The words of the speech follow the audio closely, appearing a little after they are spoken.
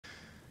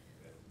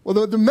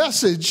Well, the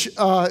message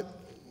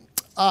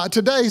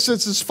today,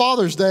 since it's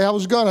Father's Day, I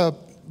was going to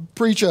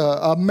preach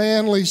a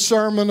manly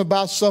sermon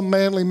about some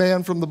manly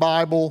man from the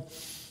Bible,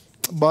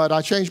 but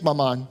I changed my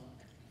mind.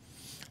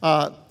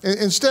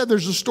 Instead,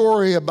 there's a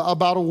story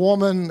about a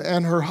woman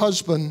and her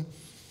husband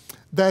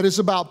that is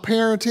about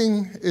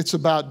parenting. It's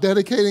about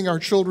dedicating our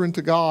children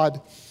to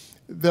God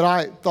that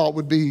I thought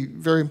would be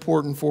very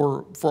important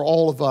for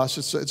all of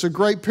us. It's a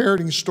great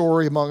parenting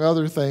story, among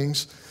other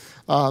things.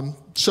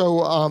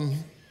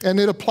 And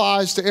it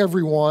applies to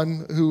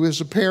everyone who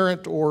is a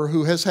parent or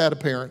who has had a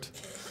parent.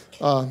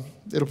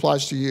 It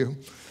applies to you.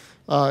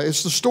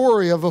 It's the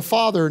story of a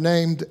father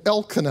named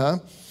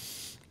Elkanah,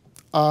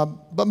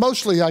 but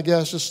mostly, I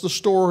guess, it's the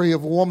story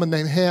of a woman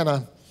named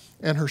Hannah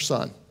and her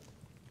son.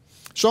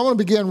 So I'm going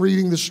to begin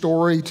reading the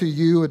story to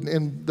you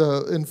in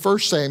 1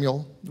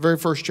 Samuel, the very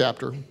first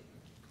chapter.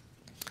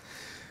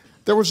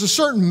 There was a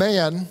certain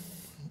man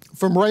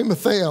from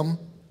Ramathaim,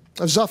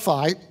 a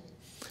Zuphite,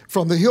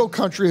 from the hill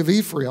country of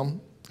Ephraim,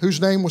 whose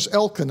name was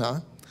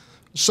Elkanah,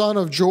 son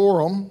of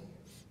Joram,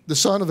 the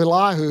son of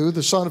Elihu,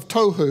 the son of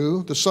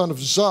Tohu, the son of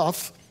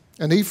Zuph,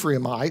 an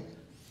Ephraimite.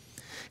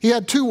 He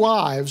had two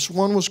wives.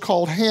 One was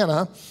called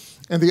Hannah,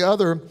 and the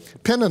other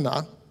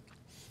Peninnah.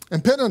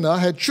 And Peninnah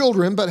had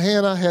children, but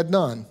Hannah had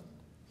none.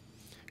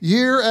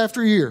 Year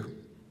after year,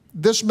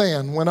 this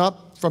man went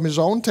up from his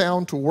own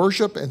town to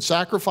worship and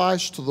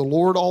sacrifice to the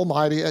Lord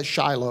Almighty at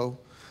Shiloh,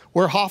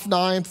 where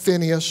Hophni and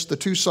Phinehas, the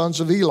two sons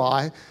of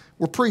Eli,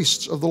 were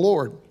priests of the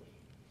Lord.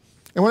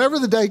 And whenever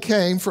the day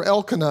came for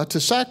Elkanah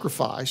to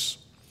sacrifice,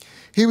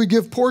 he would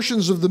give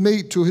portions of the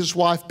meat to his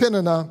wife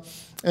Peninnah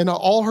and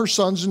all her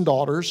sons and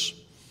daughters.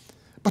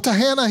 But to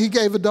Hannah he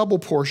gave a double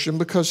portion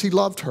because he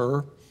loved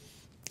her,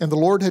 and the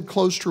Lord had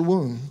closed her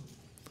womb.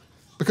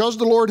 Because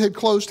the Lord had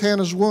closed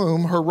Hannah's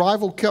womb, her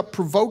rival kept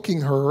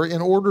provoking her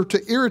in order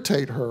to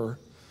irritate her.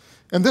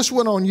 And this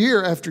went on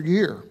year after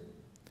year.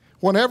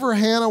 Whenever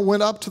Hannah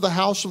went up to the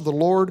house of the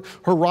Lord,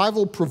 her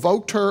rival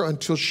provoked her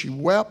until she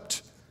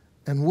wept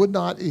and would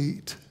not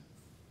eat.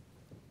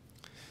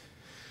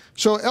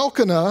 So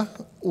Elkanah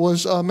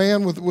was a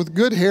man with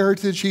good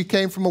heritage. He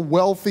came from a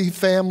wealthy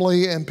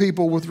family and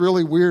people with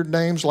really weird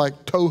names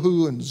like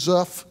Tohu and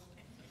Zuph.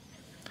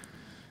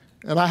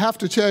 And I have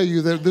to tell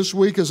you that this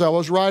week as I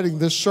was writing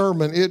this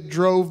sermon, it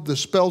drove the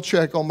spell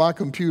check on my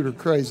computer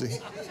crazy.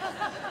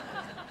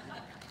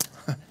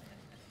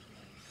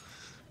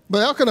 But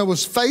Elkanah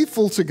was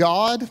faithful to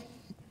God.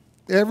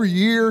 Every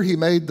year he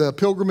made the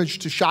pilgrimage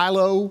to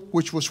Shiloh,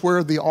 which was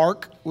where the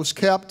ark was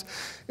kept.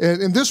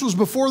 And this was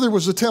before there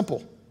was a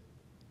temple.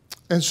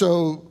 And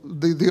so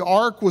the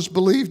ark was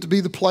believed to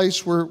be the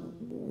place where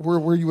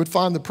you would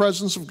find the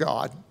presence of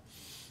God.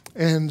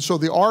 And so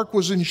the ark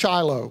was in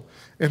Shiloh.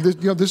 And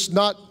this is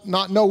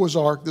not Noah's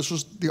ark. This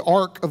was the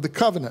ark of the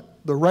covenant,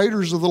 the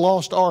Raiders of the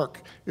Lost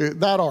Ark.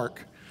 That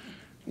ark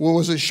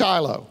was at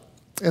Shiloh.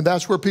 And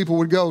that's where people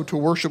would go to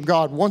worship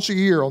God once a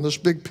year on this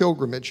big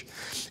pilgrimage.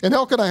 And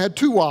Elkanah had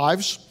two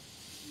wives.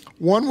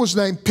 One was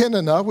named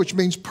Peninnah, which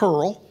means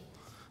pearl.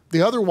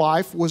 The other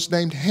wife was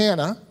named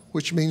Hannah,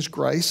 which means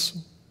grace.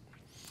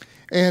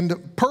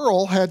 And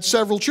Pearl had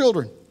several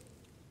children,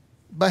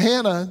 but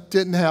Hannah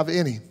didn't have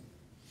any.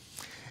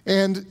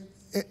 And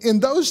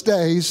in those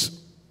days,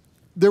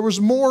 there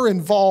was more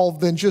involved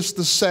than just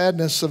the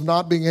sadness of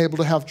not being able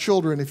to have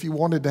children if you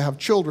wanted to have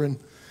children.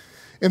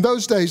 In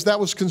those days, that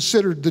was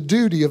considered the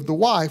duty of the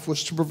wife,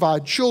 was to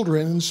provide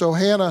children. And so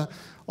Hannah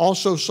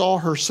also saw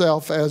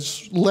herself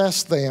as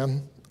less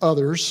than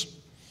others.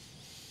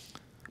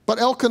 But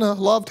Elkanah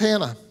loved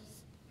Hannah.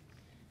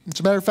 As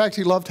a matter of fact,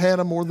 he loved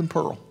Hannah more than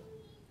Pearl.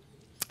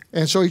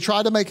 And so he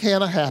tried to make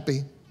Hannah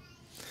happy.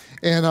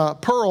 And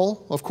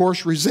Pearl, of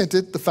course,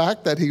 resented the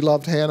fact that he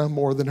loved Hannah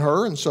more than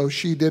her. And so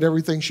she did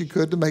everything she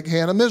could to make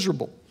Hannah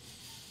miserable.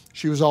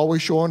 She was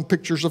always showing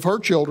pictures of her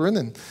children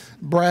and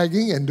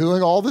bragging and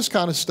doing all this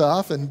kind of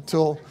stuff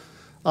until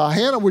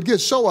Hannah would get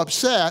so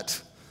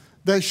upset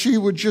that she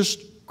would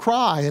just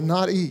cry and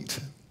not eat.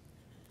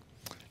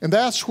 And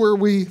that's where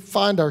we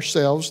find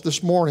ourselves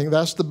this morning.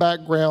 That's the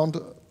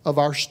background of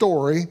our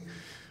story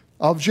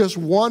of just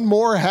one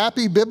more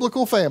happy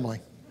biblical family.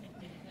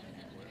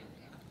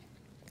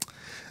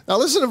 Now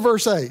listen to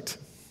verse 8.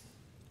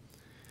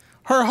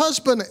 Her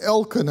husband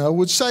Elkanah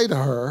would say to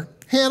her,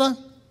 Hannah,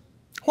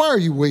 why are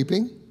you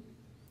weeping?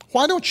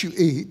 Why don't you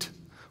eat?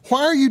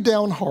 Why are you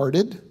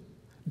downhearted?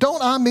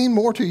 Don't I mean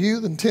more to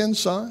you than 10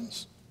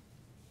 sons?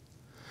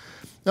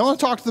 Now I want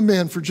to talk to the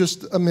men for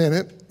just a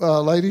minute.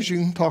 Ladies, you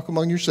can talk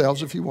among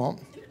yourselves if you want.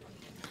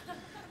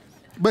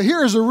 But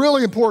here is a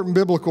really important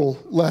biblical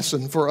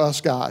lesson for us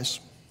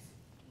guys.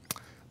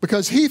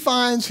 Because he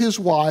finds his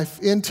wife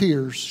in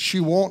tears,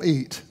 she won't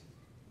eat.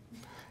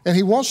 And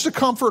he wants to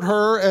comfort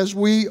her as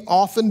we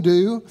often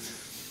do.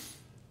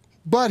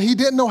 But he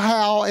didn't know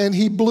how, and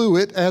he blew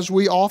it, as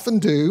we often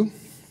do.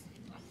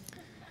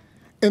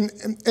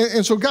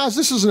 And so, guys,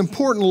 this is an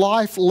important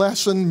life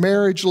lesson,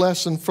 marriage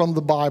lesson from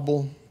the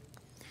Bible.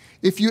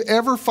 If you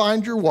ever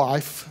find your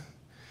wife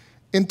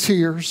in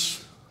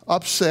tears,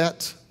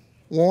 upset,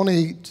 won't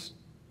eat,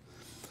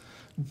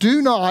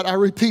 Do not, I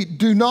repeat,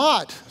 do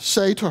not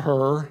say to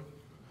her,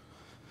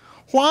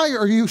 why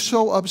are you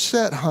so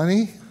upset,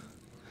 honey?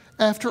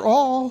 After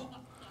all,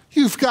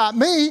 you've got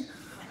me.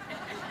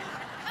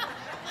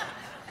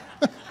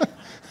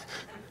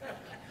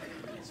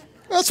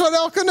 That's what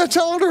Elkanah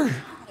told her.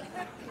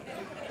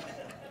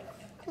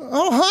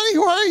 Oh, honey,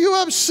 why are you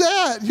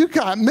upset? You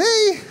got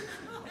me.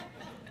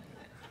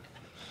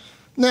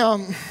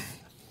 Now,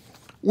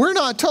 we're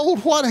not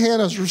told what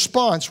Hannah's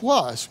response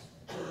was.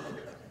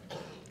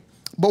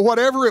 But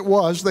whatever it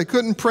was, they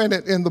couldn't print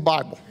it in the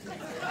Bible.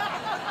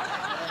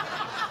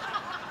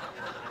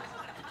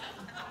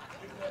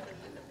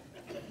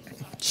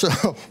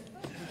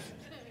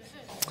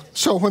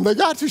 So when they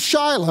got to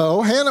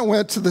Shiloh, Hannah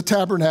went to the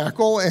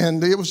tabernacle,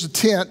 and it was a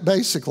tent,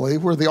 basically,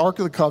 where the Ark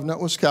of the Covenant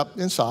was kept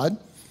inside.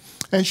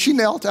 And she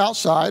knelt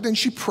outside, and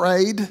she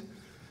prayed,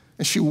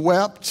 and she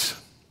wept,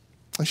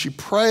 and she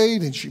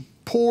prayed, and she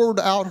poured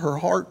out her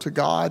heart to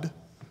God,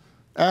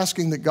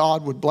 asking that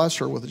God would bless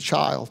her with a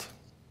child.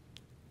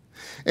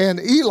 And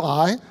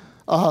Eli,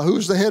 who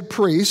was the head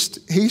priest,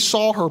 he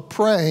saw her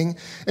praying,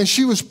 and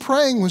she was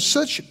praying with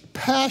such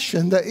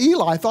passion that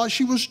Eli thought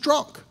she was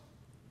drunk.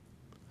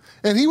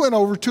 And he went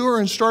over to her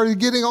and started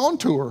getting on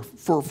to her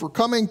for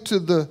coming to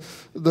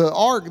the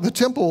ark, the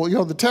temple,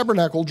 the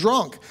tabernacle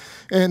drunk.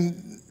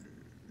 And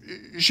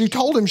she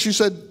told him, she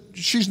said,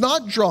 she's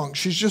not drunk.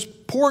 She's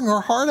just pouring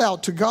her heart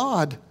out to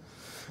God.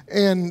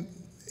 And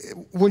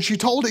when she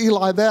told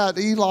Eli that,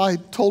 Eli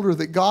told her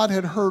that God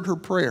had heard her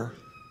prayer.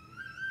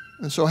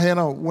 And so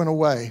Hannah went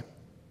away.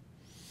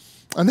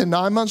 And then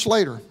 9 months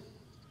later,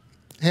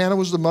 Hannah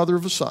was the mother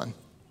of a son.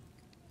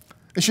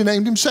 And she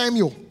named him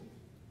Samuel.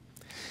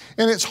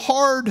 And it's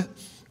hard,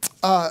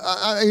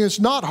 it's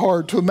not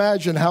hard to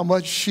imagine how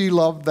much she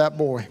loved that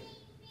boy.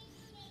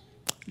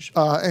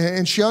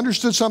 And she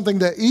understood something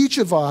that each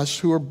of us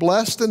who are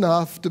blessed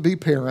enough to be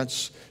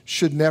parents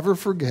should never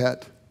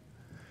forget,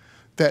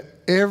 that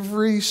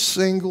every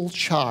single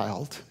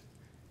child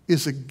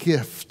is a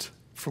gift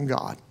from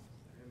God.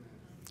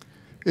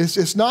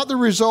 It's not the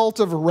result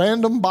of a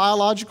random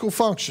biological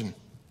function.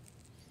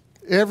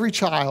 Every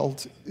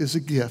child is a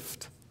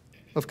gift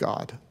of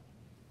God.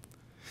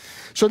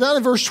 So down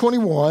in verse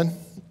 21,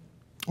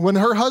 when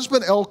her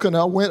husband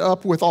Elkanah went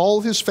up with all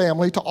of his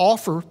family to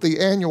offer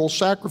the annual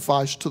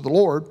sacrifice to the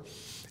Lord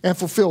and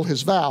fulfill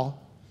his vow,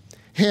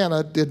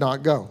 Hannah did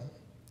not go.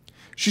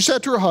 She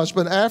said to her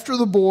husband, after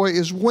the boy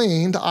is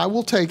weaned, I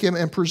will take him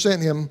and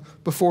present him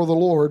before the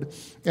Lord,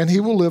 and he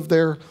will live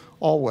there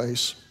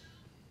always.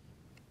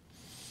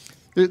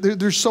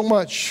 There's so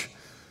much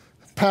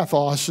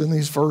pathos in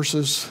these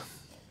verses.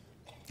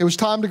 It was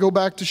time to go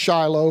back to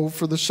Shiloh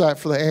for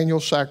the annual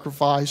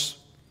sacrifice,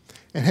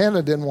 and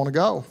Hannah didn't want to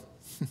go.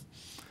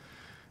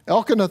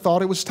 Elkanah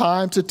thought it was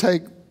time to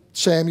take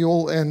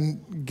Samuel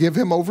and give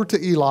him over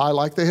to Eli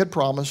like they had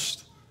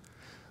promised,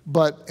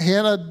 but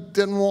Hannah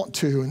didn't want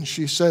to, and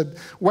she said,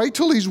 wait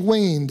till he's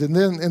weaned, and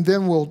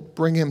then we'll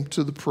bring him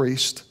to the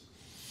priest.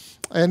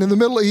 And in the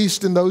Middle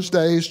East in those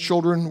days,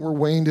 children were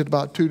weaned at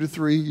about 2 to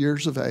 3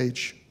 years of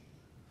age.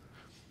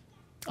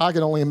 I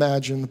can only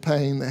imagine the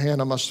pain that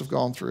Hannah must have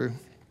gone through.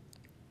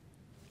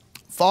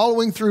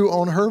 Following through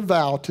on her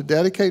vow to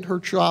dedicate her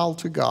child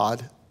to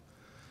God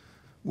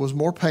was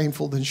more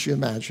painful than she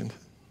imagined.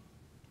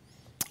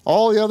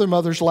 All the other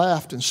mothers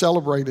laughed and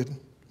celebrated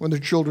when their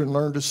children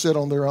learned to sit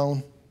on their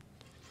own.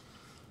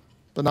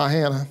 But not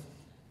Hannah.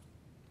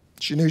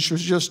 She knew she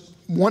was just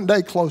one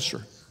day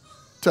closer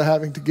to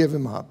having to give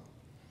him up.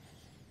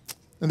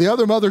 And the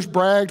other mothers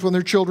bragged when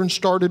their children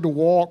started to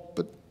walk,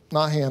 but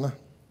not Hannah.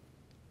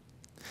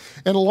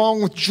 And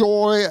along with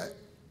joy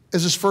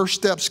as his first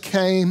steps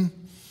came,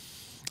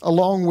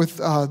 along with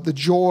the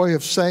joy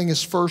of saying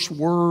his first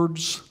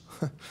words,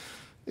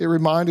 it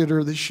reminded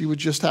her that she would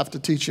just have to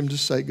teach him to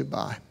say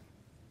goodbye.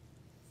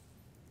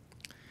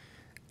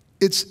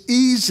 It's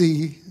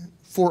easy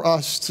for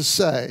us to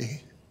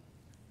say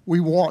we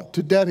want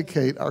to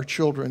dedicate our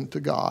children to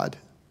God.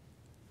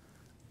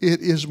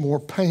 It is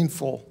more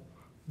painful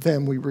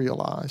than we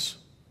realize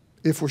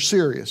if we're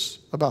serious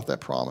about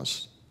that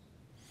promise.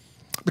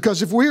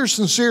 Because if we are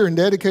sincere in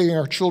dedicating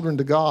our children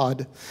to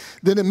God,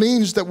 then it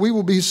means that we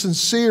will be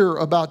sincere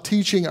about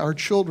teaching our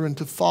children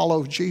to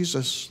follow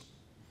Jesus.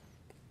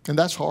 And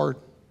that's hard.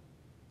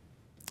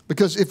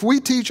 Because if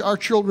we teach our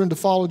children to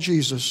follow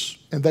Jesus,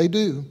 and they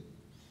do,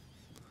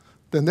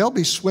 then they'll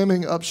be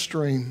swimming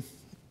upstream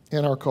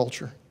in our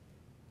culture.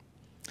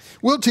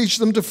 We'll teach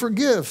them to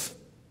forgive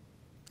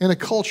in a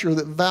culture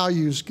that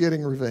values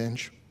getting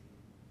revenge.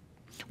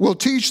 We'll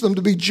teach them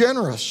to be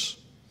generous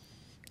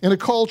in a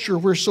culture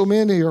where so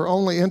many are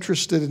only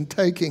interested in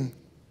taking.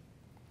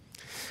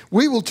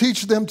 We will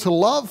teach them to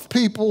love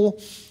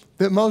people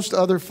that most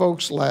other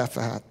folks laugh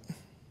at.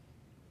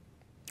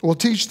 We'll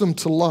teach them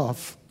to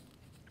love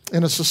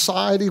in a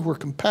society where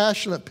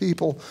compassionate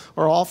people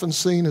are often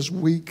seen as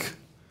weak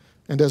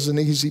and as an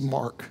easy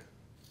mark.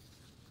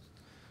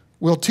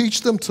 We'll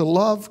teach them to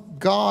love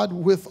God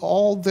with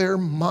all their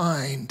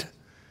mind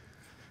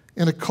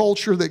in a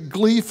culture that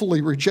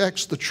gleefully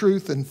rejects the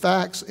truth and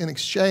facts in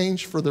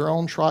exchange for their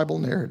own tribal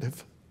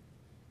narrative.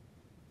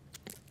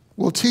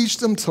 We'll teach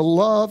them to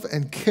love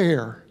and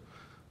care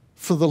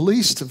for the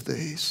least of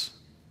these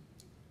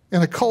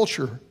in a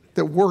culture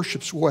that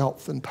worships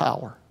wealth and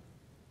power.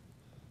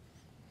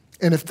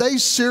 And if they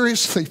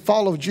seriously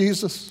follow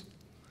Jesus,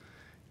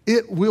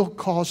 it will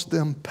cause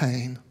them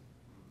pain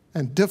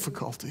and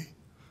difficulty,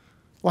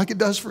 like it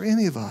does for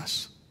any of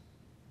us.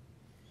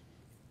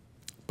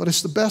 But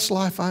it's the best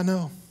life I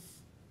know.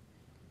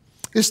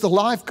 It's the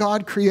life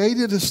God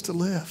created us to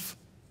live.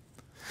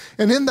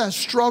 And in that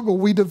struggle,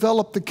 we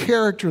develop the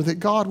character that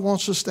God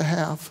wants us to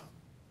have.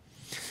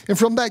 And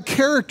from that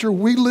character,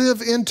 we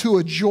live into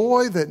a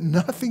joy that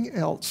nothing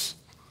else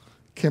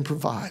can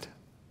provide.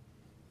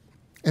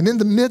 And in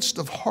the midst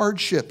of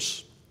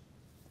hardships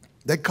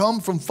that come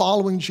from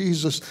following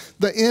Jesus,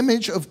 the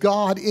image of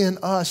God in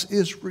us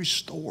is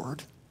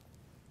restored.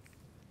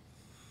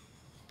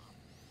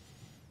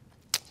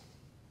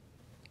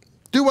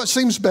 Do what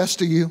seems best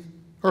to you,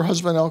 her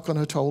husband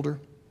Elkanah told her.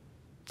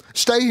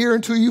 Stay here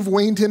until you've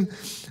weaned him.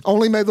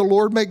 Only may the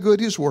Lord make good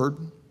his word.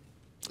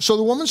 So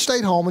the woman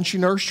stayed home and she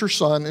nursed her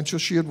son until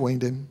she had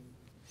weaned him.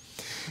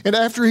 And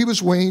after he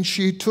was weaned,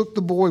 she took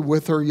the boy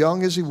with her,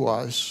 young as he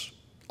was,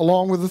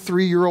 along with a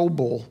 3-year-old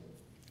bull,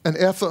 an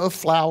ephah of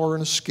flour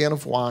and a skin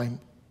of wine,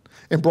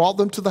 and brought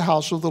them to the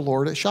house of the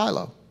Lord at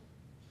Shiloh.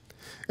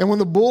 And when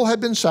the bull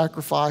had been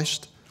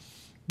sacrificed,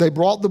 they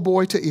brought the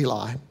boy to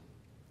Eli.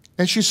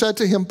 And she said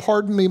to him,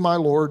 "Pardon me, my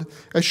Lord,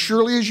 as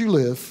surely as you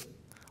live,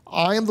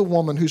 I am the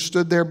woman who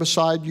stood there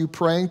beside you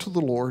praying to the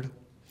Lord.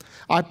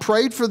 I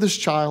prayed for this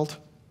child,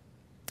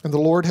 and the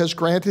Lord has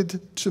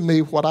granted to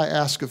me what I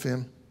ask of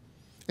him.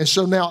 And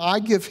so now I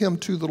give him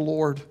to the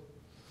Lord.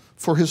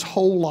 For his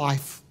whole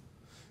life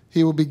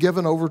he will be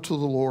given over to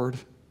the Lord."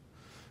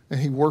 And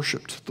he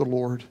worshiped the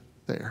Lord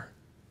there.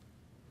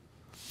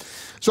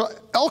 So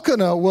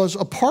Elkanah was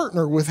a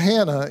partner with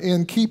Hannah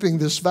in keeping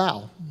this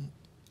vow.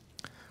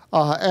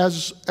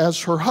 As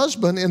her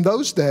husband in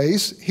those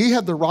days, he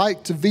had the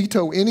right to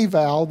veto any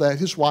vow that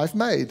his wife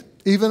made,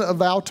 even a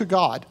vow to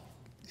God.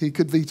 He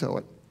could veto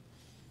it.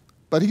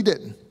 But he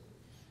didn't,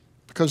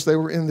 because they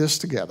were in this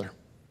together.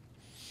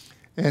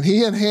 And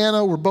he and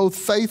Hannah were both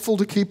faithful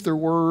to keep their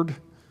word.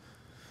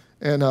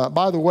 And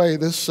by the way,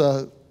 this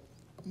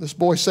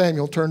boy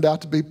Samuel turned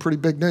out to be pretty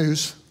big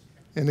news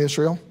in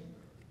Israel.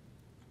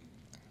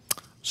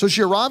 So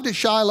she arrived at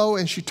Shiloh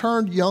and she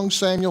turned young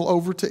Samuel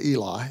over to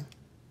Eli.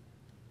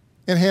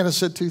 And Hannah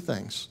said 2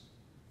 things.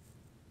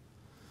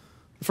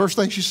 The first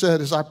thing she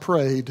said is, "I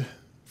prayed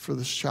for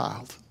this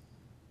child."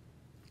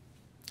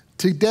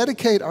 To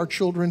dedicate our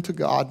children to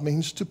God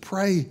means to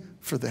pray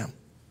for them.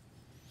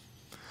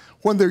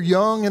 When they're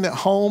young and at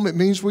home, it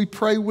means we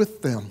pray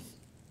with them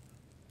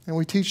and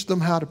we teach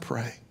them how to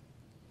pray.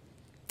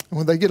 And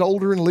when they get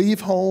older and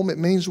leave home, it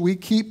means we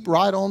keep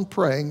right on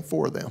praying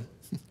for them.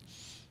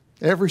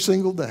 Every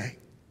single day,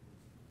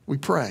 we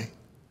pray.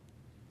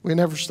 We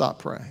never stop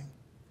praying.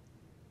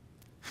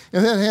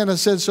 And then Hannah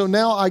said, "So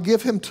now I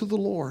give him to the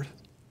Lord."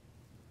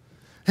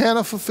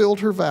 Hannah fulfilled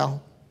her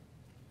vow.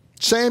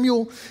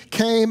 Samuel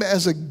came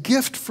as a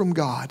gift from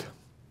God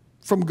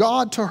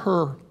to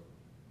her.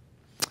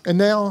 And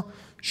now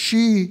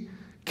she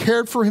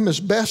cared for him as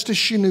best as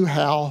she knew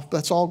how.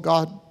 That's all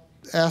God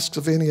asks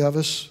of any of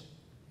us.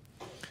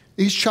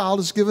 Each child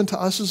is given to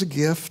us as a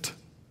gift.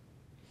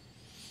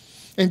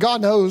 And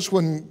God knows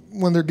when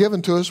they're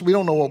given to us, we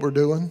don't know what we're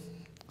doing.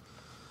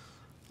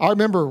 I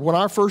remember when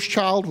our first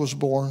child was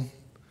born,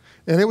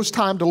 and it was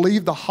time to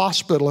leave the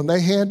hospital, and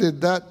they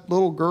handed that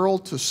little girl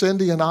to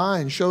Cindy and I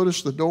and showed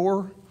us the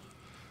door.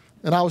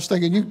 And I was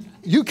thinking,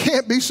 you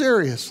can't be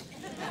serious.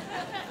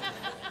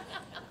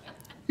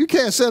 You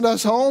can't send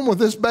us home with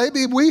this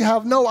baby. We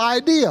have no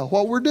idea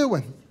what we're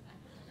doing.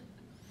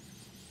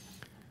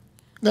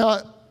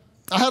 Now,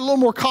 I had a little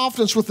more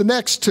confidence with the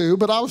next 2,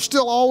 but I was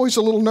still always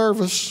a little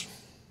nervous.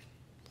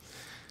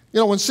 You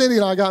know, when Cindy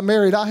and I got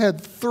married, I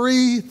had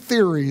 3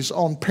 theories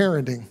on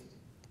parenting,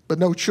 but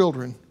no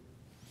children.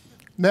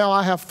 Now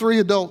I have 3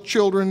 adult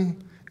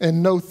children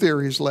and no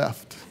theories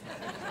left.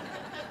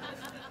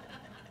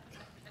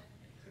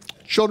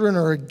 Children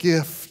are a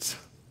gift.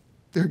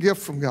 They're a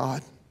gift from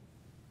God.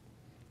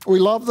 We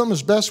love them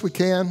as best we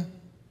can.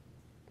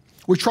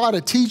 We try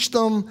to teach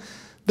them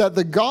that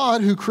the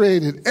God who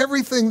created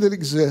everything that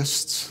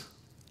exists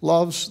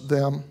loves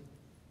them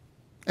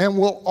and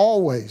will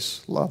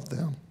always love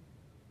them.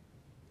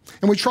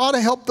 And we try to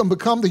help them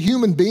become the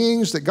human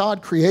beings that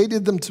God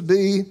created them to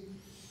be.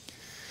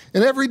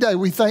 And every day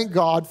we thank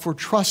God for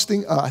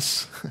trusting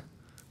us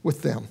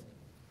with them.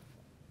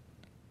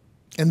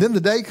 And then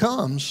the day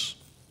comes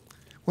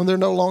when they're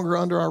no longer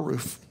under our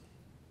roof.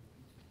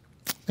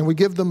 And we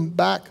give them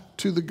back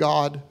to the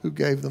God who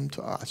gave them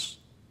to us.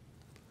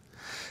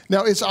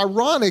 Now, it's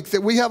ironic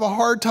that we have a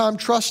hard time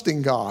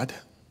trusting God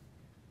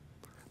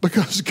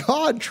because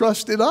God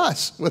trusted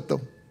us with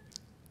them.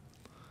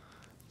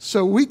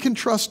 So we can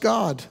trust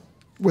God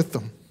with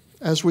them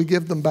as we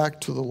give them back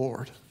to the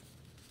Lord.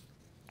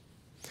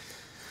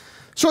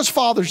 So it's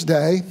Father's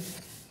Day,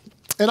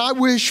 and I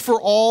wish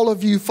for all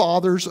of you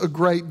fathers a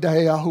great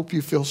day. I hope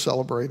you feel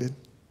celebrated.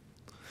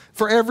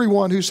 For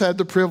everyone who's had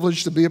the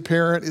privilege to be a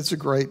parent, it's a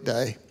great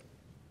day.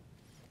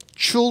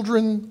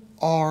 Children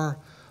are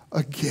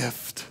a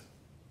gift.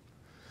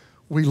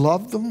 We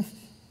love them.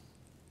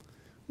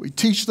 We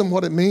teach them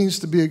what it means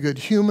to be a good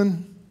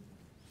human.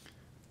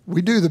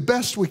 We do the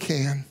best we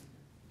can.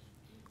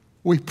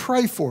 We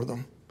pray for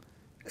them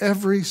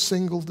every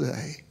single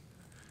day.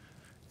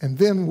 And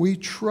then we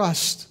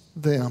trust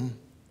them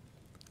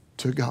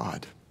to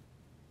God.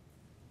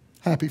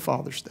 Happy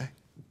Father's Day.